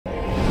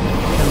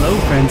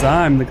friends,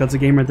 I'm the Guts of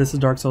Gamer. This is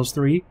Dark Souls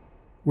 3.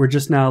 We're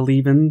just now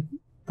leaving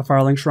the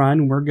Firelink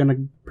Shrine. We're gonna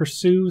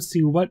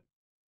see what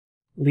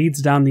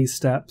leads down these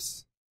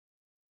steps.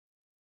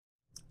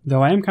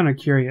 Though I am kind of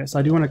curious.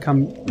 I do want to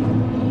come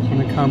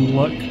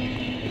look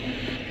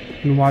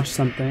and watch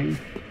something.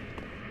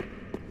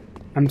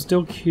 I'm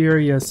still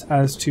curious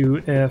as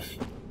to if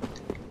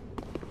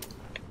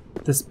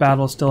this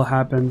battle still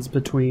happens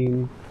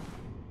between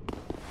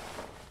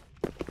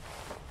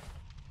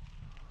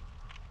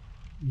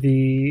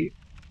the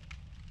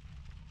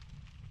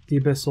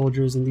Abyss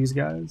soldiers and these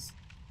guys.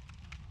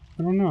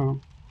 I don't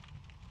know.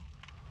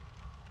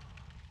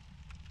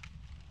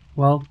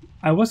 Well,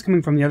 I was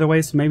coming from the other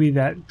way, so maybe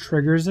that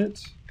triggers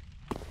it.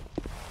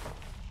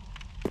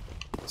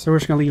 So we're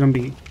just gonna leave him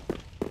be.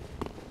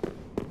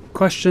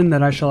 Question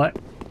that I shall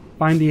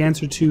find the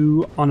answer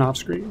to on off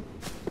screen.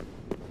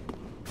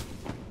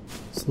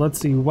 So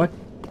let's see, what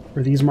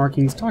are these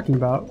markings talking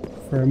about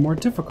for a more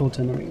difficult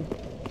enemy?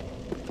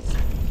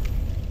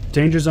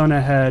 Danger zone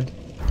ahead,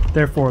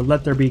 therefore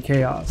let there be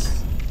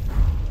chaos.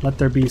 Let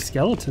there be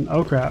skeleton.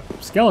 Oh crap,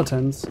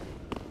 skeletons.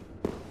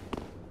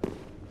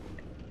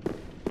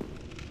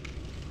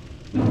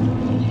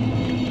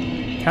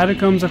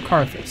 Catacombs of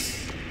Carthus.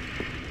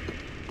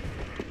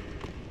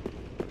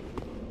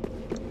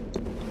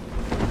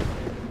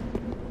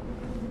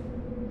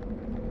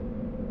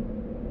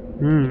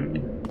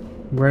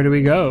 Where do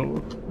we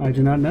go? I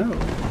do not know.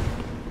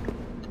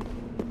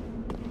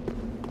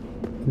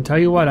 And tell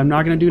you what, I'm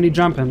not gonna do any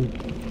jumping.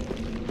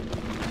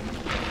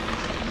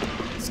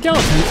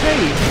 Skeletons,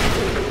 hey!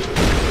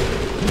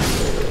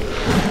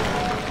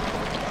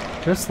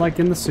 Just like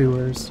in the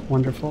sewers.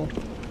 Wonderful.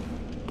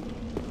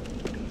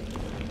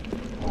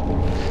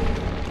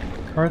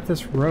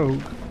 Carthus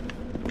Rogue.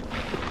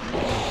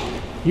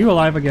 You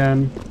alive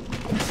again.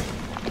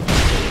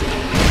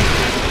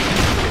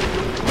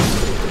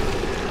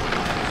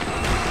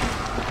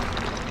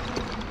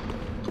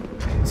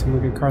 So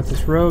look at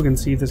Carthus Rogue and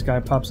see if this guy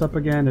pops up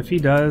again. If he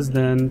does,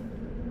 then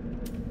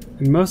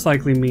it most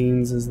likely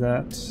means is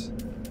that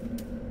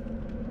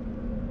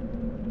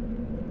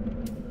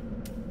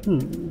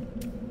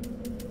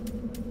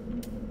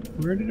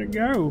where did it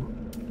go?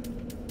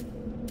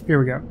 Here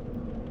we go.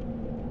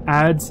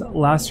 Adds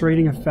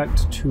lacerating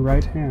effect to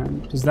right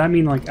hand. Does that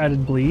mean like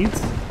added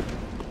bleeds?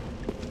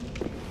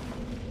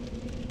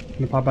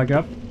 Gonna pop back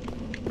up.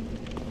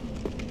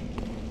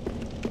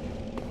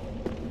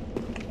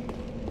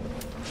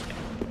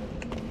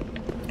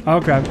 Oh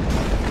crap.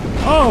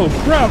 Oh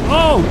crap!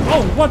 Oh!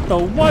 Oh, what the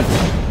what?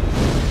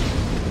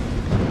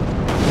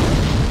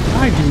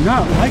 I do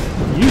not like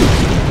you.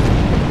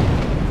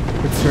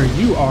 But sir,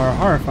 you are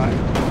horrifying.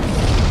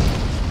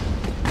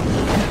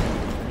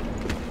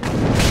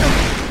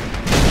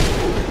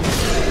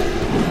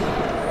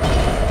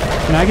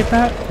 Can I get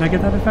that? Can I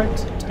get that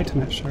effect?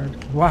 Titanite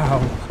shard. Wow.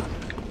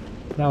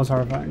 That was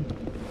horrifying.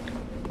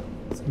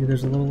 See,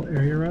 there's a little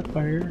area right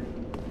by here.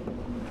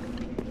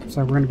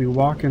 So we're going to be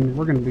walking.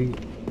 We're going to be...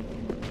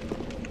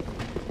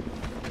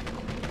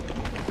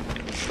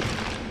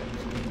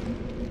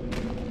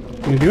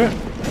 Can you do it?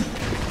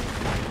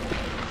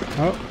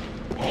 Oh.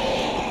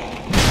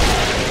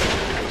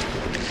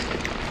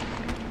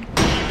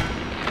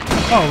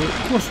 Oh,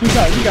 of course we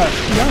got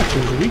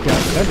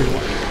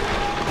everyone.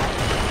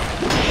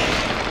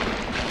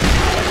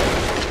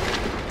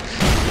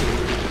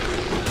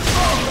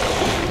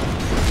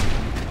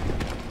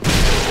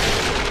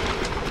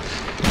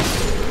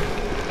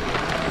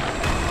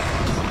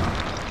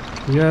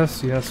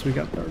 Yes, yes, we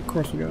got that. Of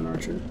course we got an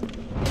archer.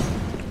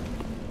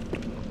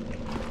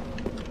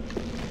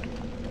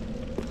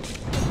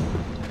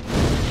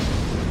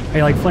 I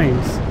like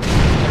flames.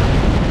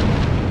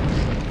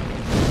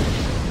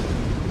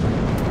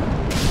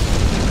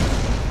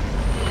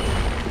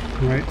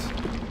 Right.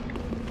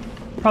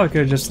 Probably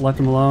could have just left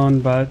him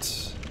alone,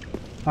 but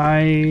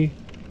I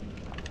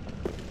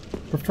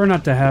prefer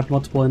not to have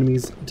multiple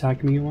enemies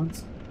attack me at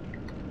once.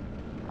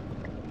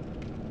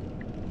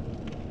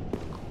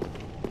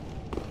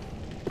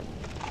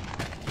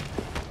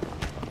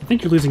 I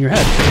think you're losing your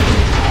head.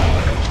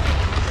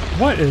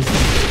 What is...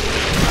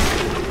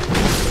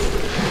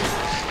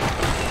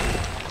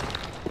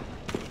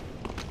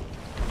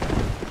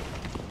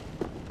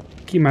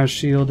 Keep my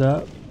shield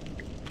up.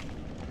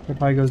 That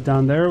probably goes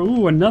down there.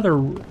 Ooh,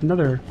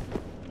 another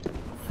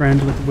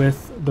friend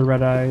with the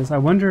red eyes. I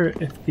wonder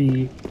if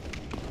the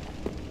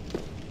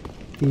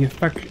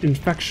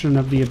infection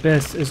of the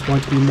Abyss is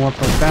going to be more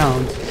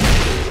profound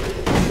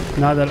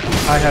now that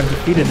I have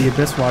defeated the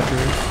Abyss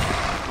Watchers.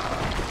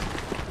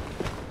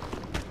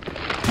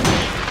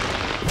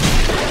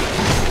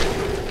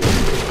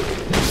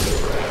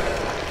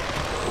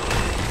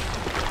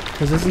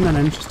 Because isn't that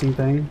an interesting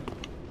thing?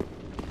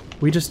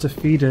 We just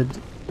defeated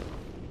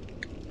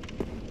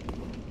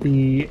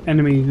the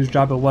enemy whose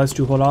job it was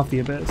to hold off the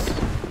Abyss.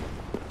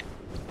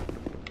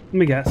 Let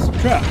me guess.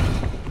 Trap.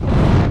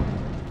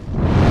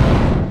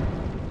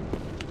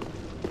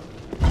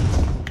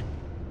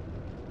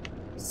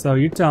 So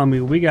you tell me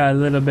we got a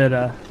little bit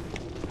of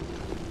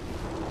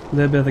A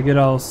little bit of the good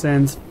old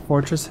Sans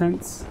Fortress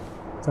hints.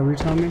 Is that what you're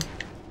telling me?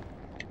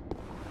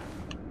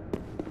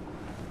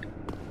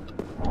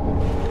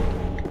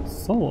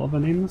 Soul of a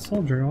nameless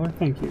soldier. Oh, I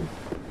thank you.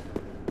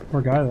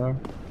 Poor guy, though.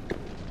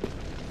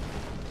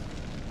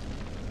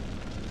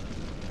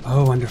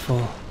 Oh,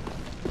 wonderful.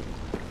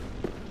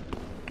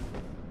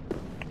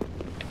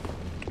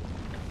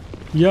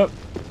 Yep.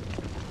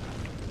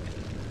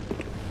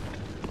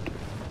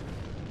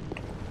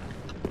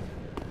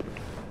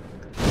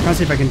 Trying to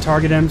see if I can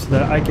target him so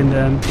that I can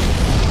then...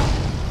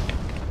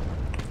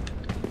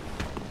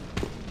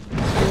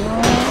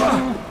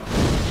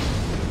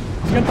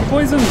 He's got the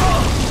poison!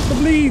 The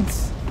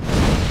bleeds!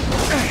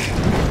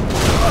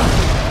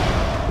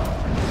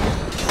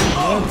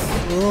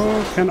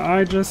 Oh, can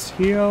I just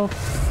heal?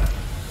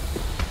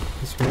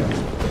 This way.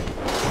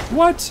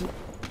 What?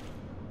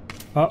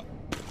 Oh.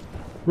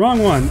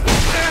 Wrong one.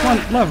 One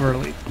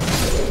leverly.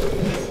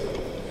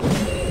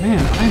 Man,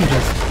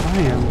 I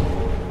am.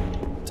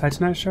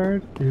 Titanite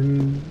shard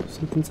and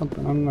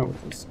something. I don't know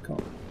what this is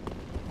called.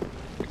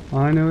 All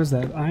I know is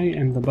that I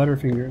am the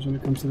Butterfingers when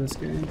it comes to this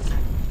game.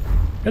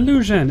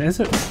 Illusion, is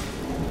it?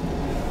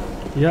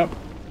 Yep.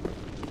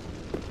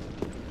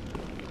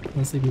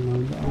 Let's leave me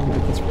alone. I want to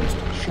get this first.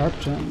 Sharp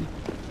gem.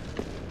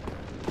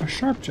 A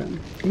sharp gem.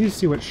 I need to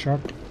see what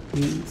sharp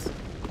means.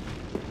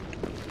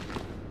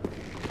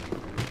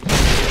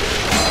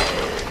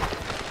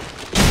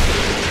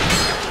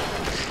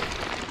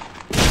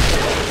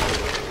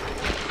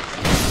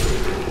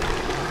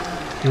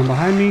 Anyone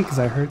behind me? Because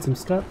I heard some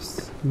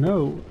steps.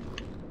 No.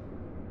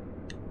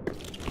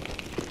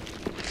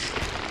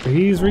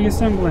 He's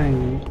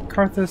reassembling.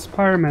 Carthus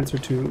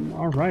Pyromancer tomb.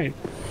 Alright.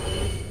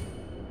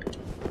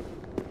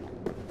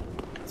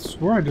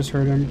 Swore I just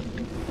heard him.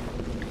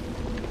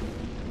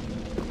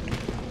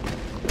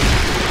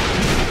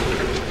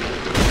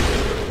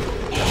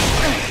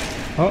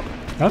 Oh,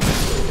 that's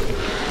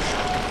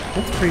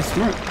pretty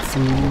smart.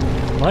 Some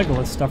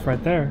Legolas stuff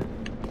right there.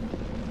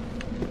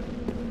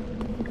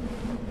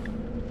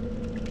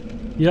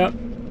 Yep.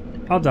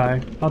 I'll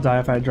die. I'll die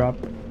if I drop.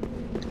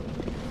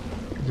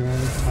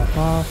 Top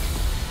off.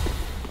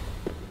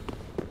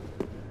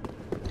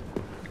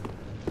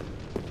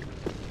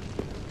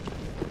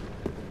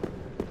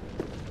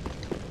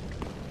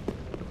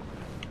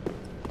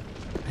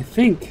 I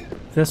think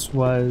this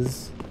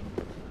was...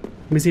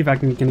 Let me see if I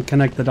can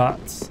connect the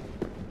dots.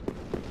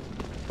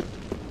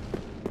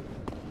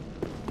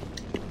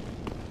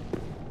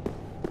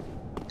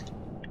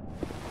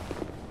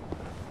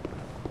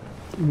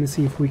 Let me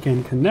see if we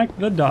can connect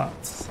the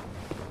dots.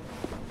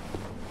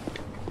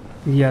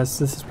 Yes,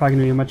 this is probably going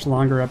to be a much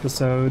longer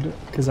episode,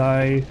 because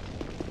I'm...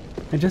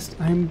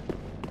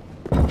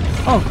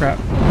 Oh, crap.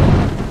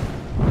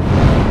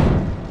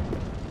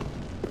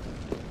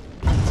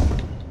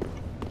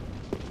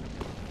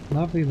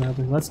 Lovely,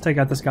 lovely. Let's take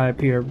out this guy up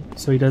here,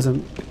 so he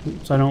doesn't...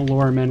 So I don't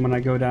lure him in when I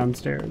go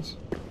downstairs.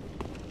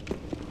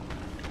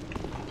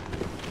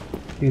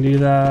 You can do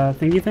the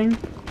thingy thing?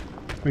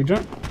 Wait,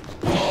 jump.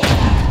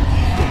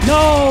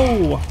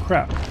 No!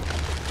 Crap.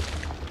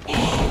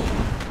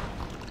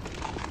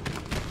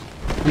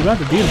 I'm glad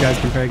that these guys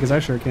can parry, because I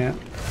sure can't.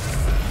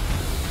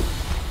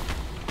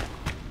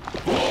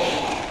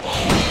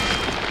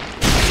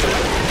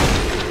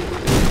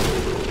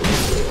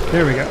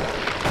 There we go.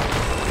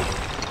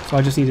 So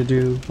I just need to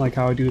do like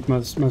how I do with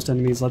most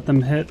enemies. Let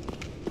them hit.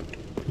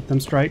 Let them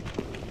strike.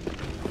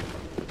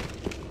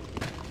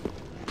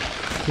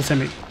 Just hit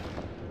me.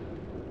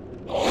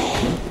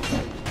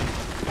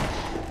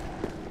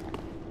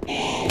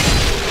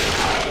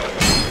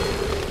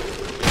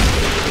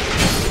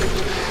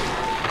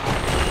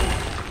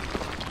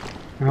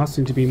 I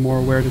also need to be more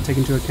aware to take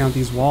into account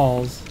these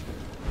walls.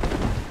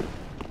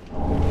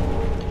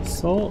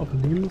 Soul of a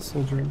nameless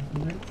soldier.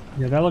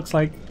 Yeah, that looks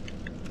like...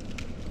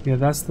 Yeah,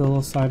 that's the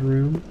little side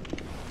room.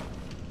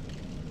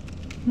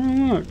 Oh,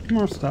 look,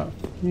 more stuff.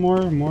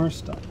 More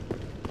stuff.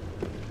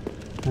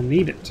 I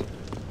need it.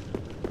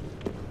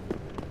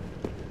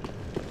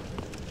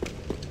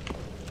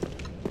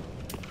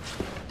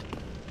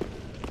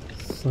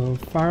 So,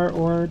 fire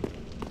orb.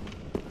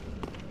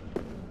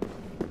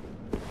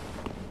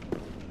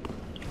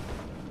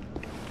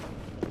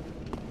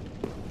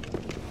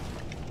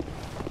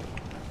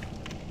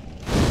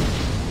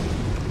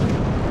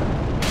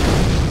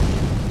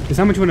 Because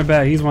how much you want to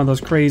bet he's one of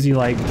those crazy,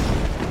 like...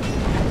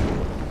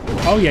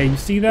 Oh yeah, you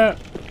see that?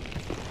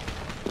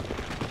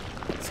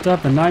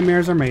 Stuff the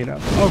nightmares are made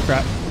of. Oh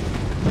crap.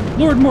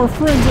 Lured more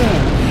friends in!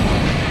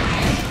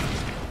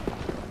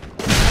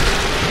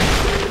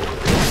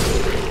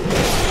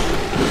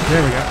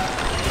 There we go.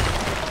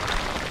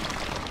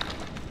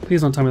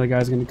 Please don't tell me the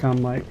guy's gonna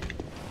come, like...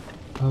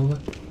 Oh,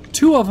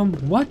 2 of them?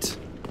 What?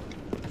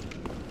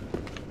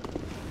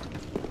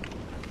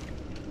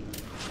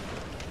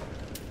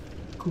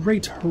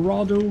 Great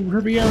Geraldo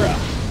Riviera.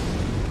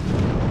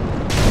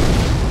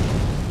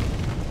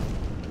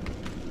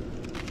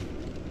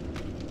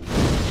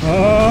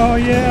 Oh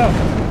yeah.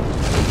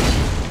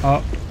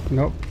 Oh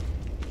nope.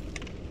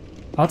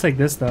 I'll take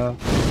this though.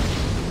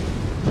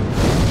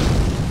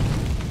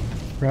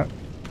 Crap.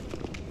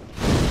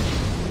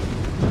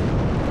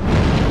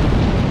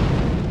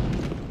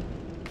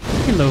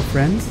 Hello,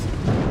 friends.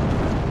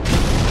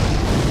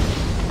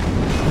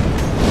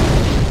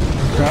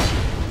 Crap.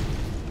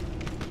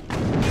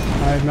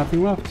 I have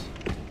nothing left.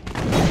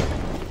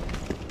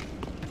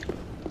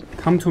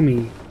 Come to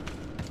me.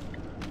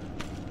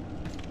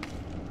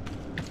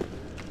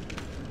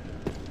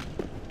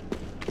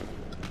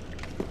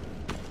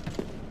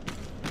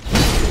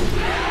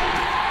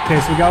 Okay,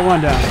 so we got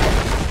one down.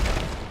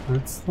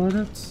 Let's let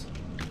it.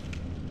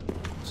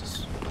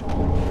 Just.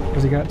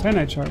 Because he got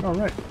Titanite shard. All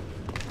right.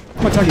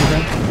 Come on, target,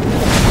 friend.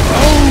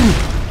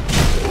 Oh!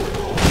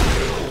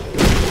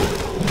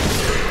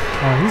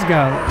 Oh, these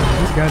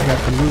guys got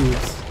the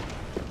moves.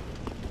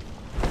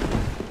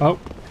 Oh,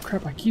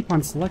 crap! I keep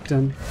on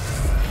selecting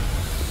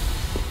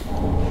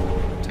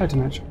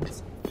Titanite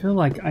shards. I feel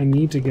like I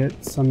need to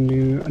get a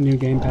new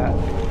gamepad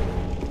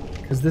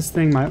because this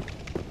thing might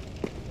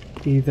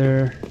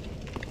either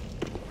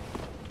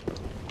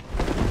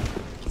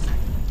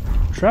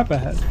trap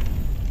ahead.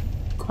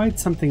 Quite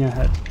something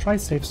ahead. Try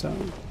safe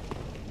zone.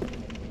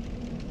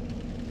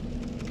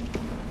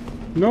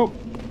 Nope.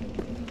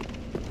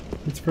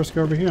 Let's first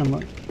go over here and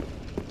look.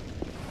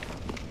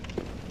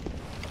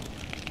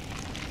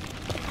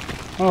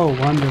 Oh,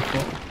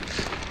 wonderful.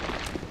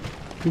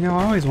 You know,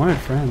 I always wanted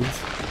friends.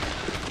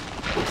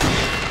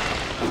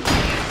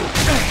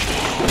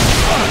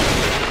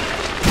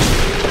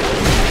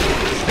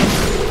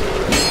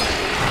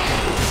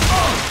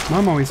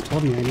 Mom always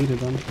told me I needed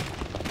them.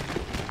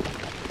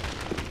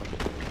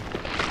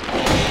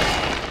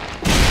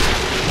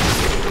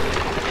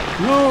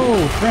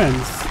 No,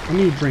 friends. I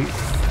need a drink.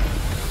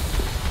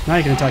 Now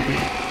you can attack me.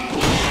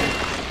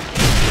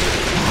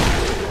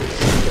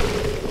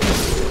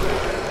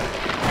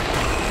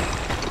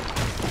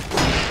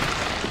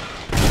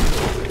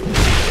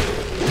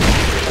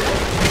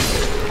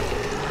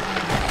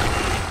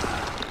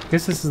 I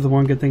guess this is the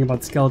one good thing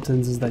about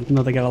skeletons is that even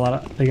though they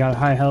got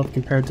high health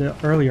compared to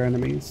earlier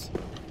enemies,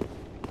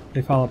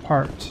 they fall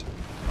apart.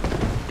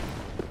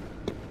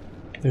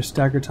 Their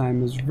stagger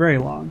time is very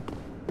long.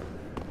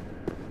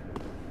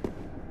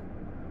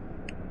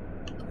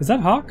 Is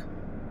that Hawk?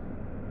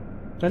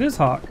 That is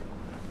Hawk.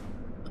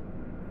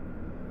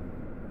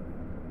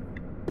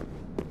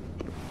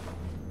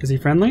 Is he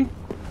friendly?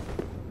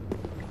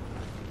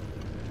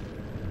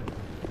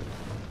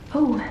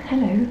 Oh,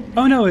 hello.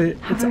 Oh no,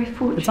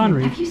 it's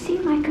Henri. Have you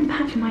seen my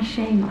companion? To my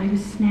shame, I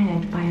was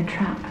snared by a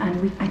trap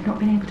and I've not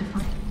been able to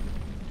find...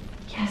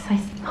 Yes,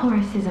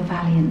 Horace is a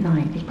valiant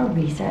knight. He's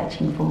probably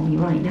searching for me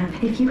right now.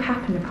 If you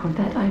happen upon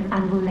that,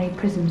 and will lay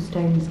prism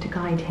stones to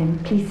guide him,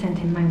 please send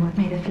him my word.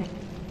 May the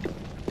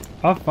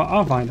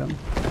I'll find him.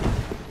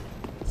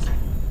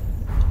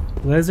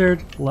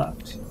 Lizard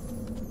left.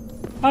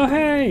 Oh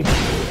hey!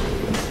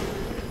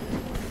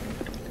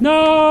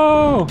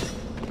 No!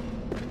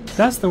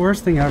 That's the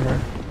worst thing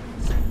ever.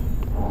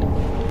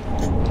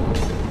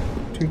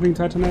 Twinkling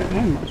Titanite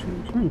and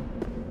mushrooms.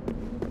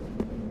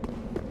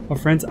 Well,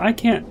 friends, I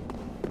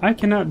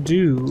cannot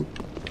do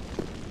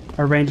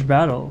a ranged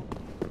battle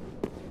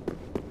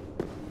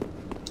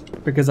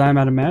because I'm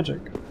out of magic.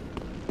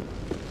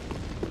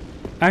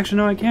 Actually,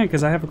 no, I can't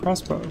because I have a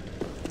crossbow.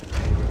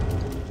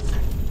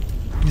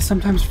 You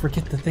sometimes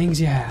forget the things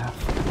you have.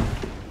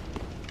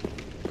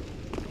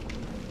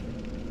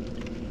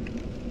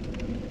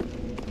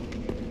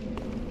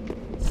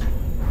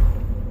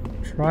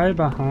 Try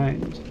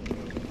behind.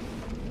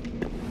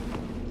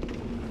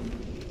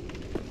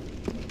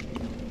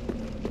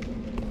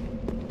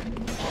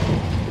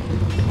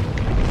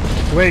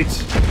 Wait.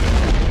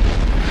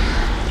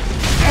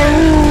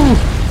 Oh!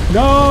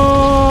 No!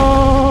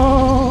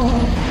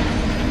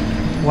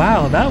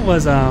 Wow, that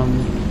was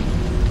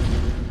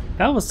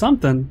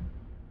something.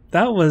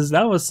 That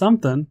was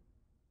something.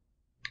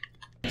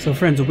 So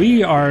friends,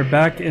 we are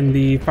back in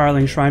the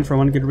Firelink Shrine for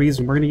one good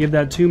reason. We're gonna give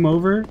that tomb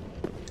over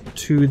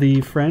to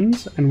the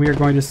friends, and we are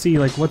going to see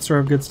like what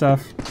sort of good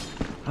stuff.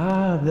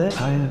 What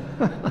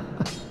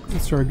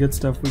sort of good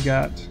stuff we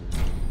got.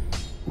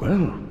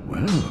 Well,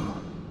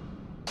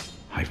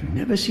 I've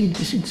never seen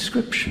this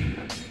inscription.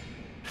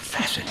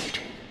 Fascinating.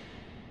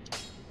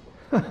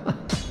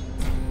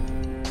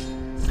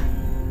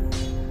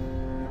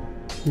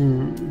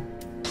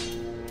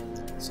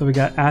 So we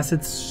got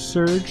Acid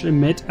Surge,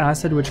 emit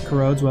acid which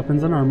corrodes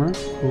weapons and armor.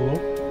 Cool.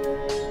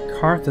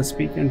 Carthus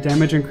Beacon,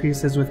 damage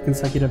increases with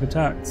consecutive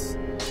attacks.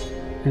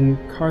 And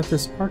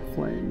Carthus Spark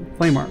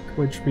Flame Arc,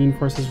 which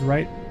reinforces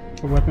right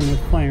a weapon with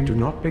flame. Do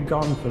not be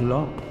gone for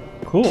long.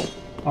 Cool.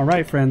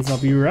 Alright friends, I'll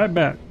be right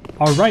back.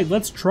 Alright,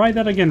 let's try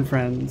that again,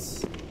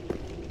 friends.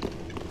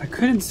 I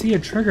couldn't see a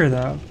trigger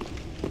though.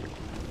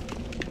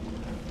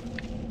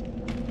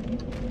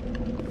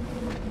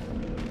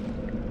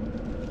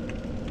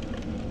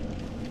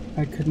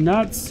 I could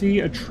not see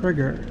a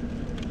trigger.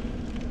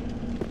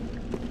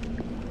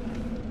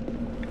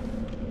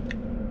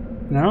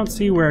 And I don't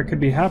see where it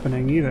could be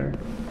happening either.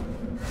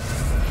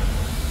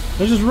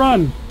 Let's just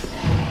run!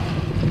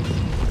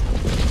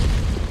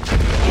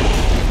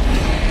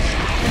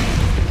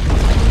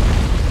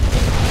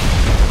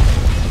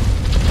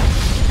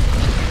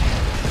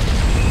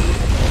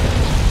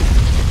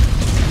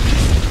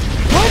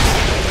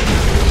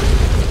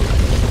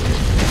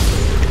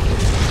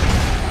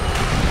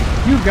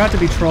 got to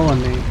be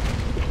trolling me.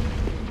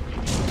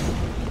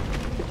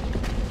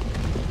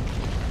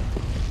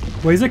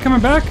 Wait, is it coming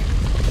back?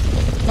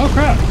 Oh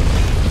crap.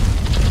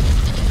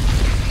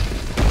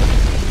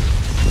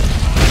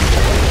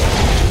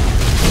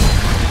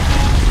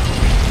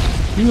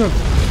 You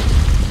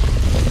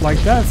have... Like,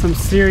 that's some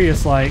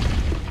serious, like...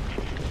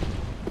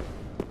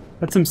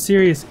 That's some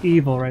serious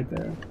evil right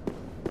there.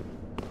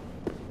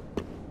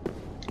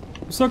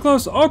 I'm so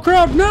close. Oh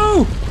crap,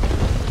 no!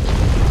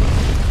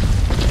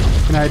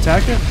 Can I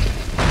attack it?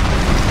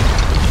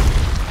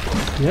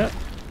 Yep.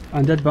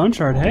 Undead Bone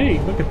Shard. Hey,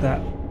 look at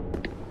that.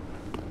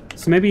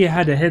 So maybe it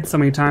had to hit so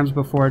many times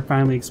before it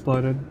finally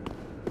exploded.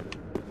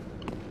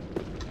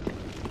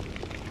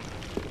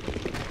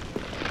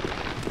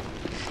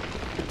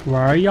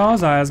 Why are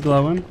y'all's eyes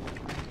glowing?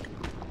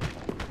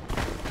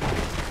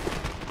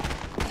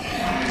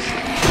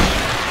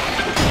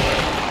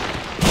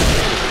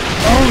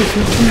 Oh, it's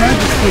some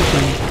magic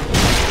solution.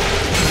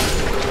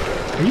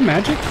 Are you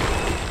magic?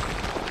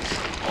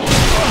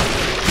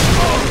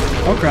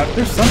 Oh crap,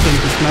 there's something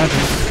with this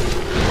magic.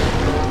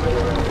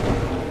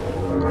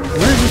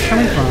 Where is this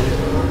coming from?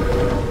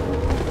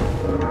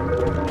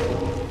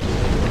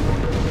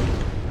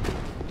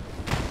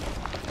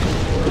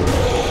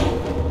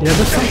 Yeah,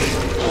 there's something.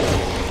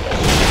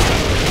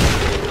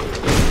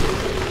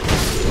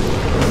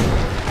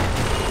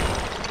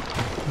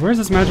 Where's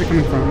this magic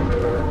coming from?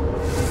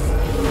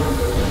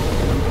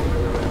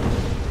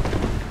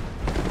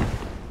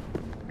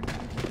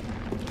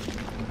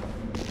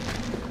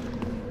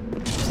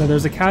 So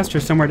there's a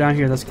caster somewhere down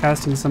here that's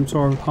casting some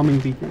sort of homing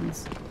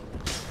beacons.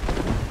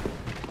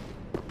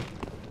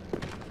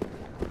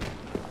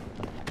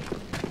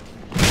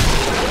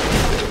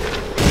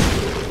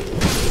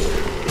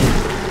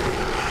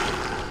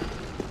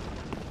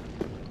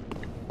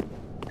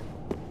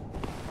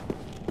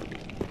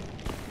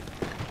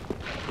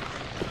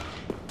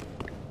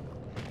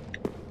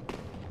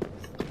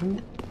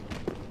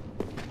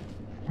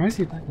 Why is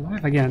he back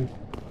alive again?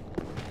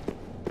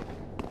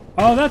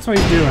 Oh, that's what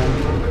he's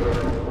doing.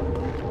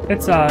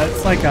 It's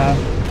like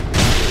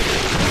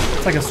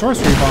a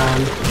sorcery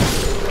bomb.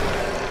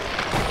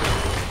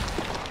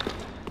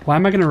 Why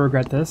am I gonna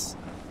regret this?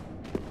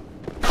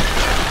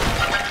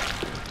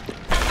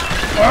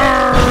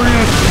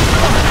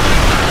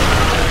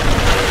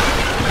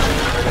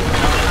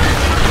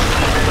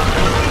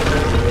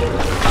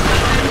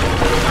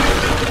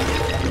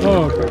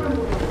 Oh, okay.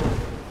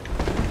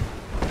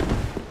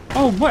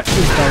 Oh, what is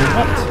that?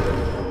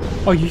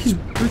 What? Oh, he's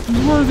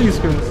more of these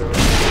guys.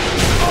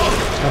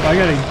 Oh, I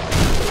gotta.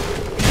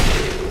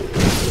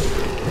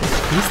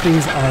 These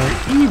things are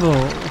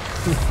evil.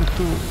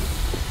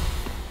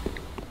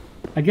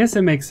 I guess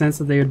it makes sense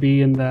that they would be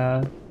in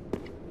the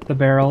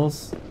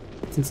barrels,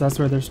 since that's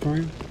where they're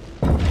storing.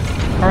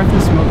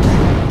 Carthus smoke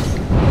ring.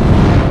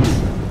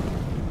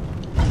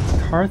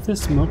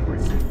 Carthus smoke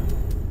ring.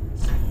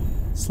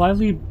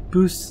 Slightly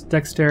boosts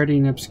dexterity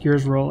and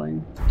obscures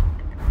rolling.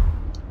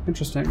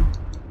 Interesting.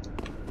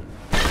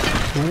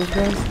 One of those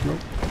guys? Nope.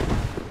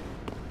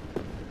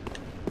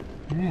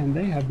 Man,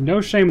 they have no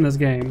shame in this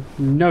game.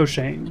 No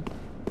shame.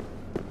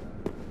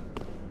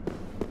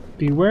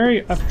 Be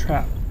wary of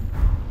trap.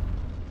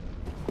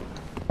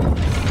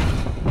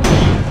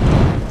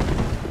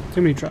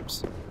 Too many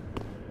traps.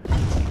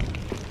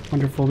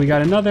 Wonderful. We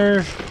got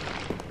another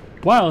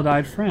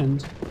wild-eyed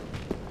friend.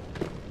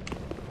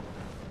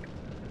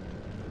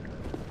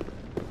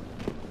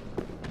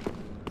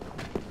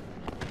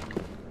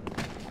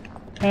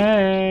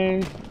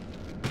 Hey.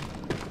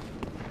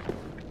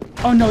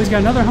 Oh no, he's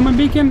got another homing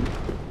beacon?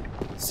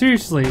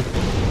 Seriously.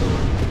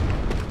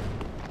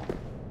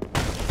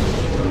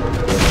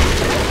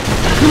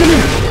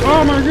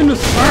 Oh my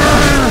goodness.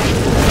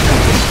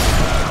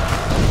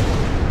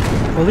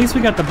 Well, at least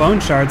we got the bone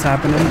shards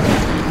happening.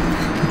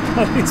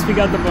 At least we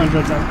got the bone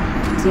shards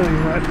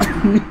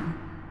happening.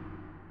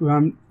 So,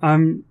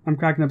 I'm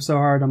cracking up so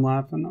hard I'm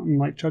laughing. I'm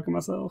like choking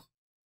myself.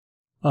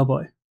 Oh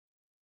boy.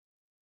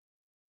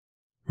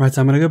 Right,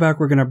 so I'm gonna go back.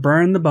 We're gonna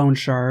burn the bone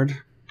shard.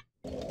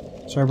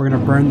 Sorry, we're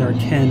gonna burn their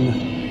kin.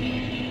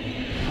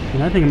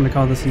 And I think I'm gonna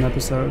call this an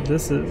episode.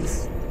 This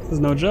is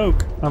no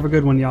joke. Have a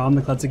good one, y'all. I'm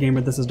the Klutzy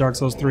Gamer. This is Dark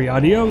Souls 3.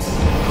 Adios.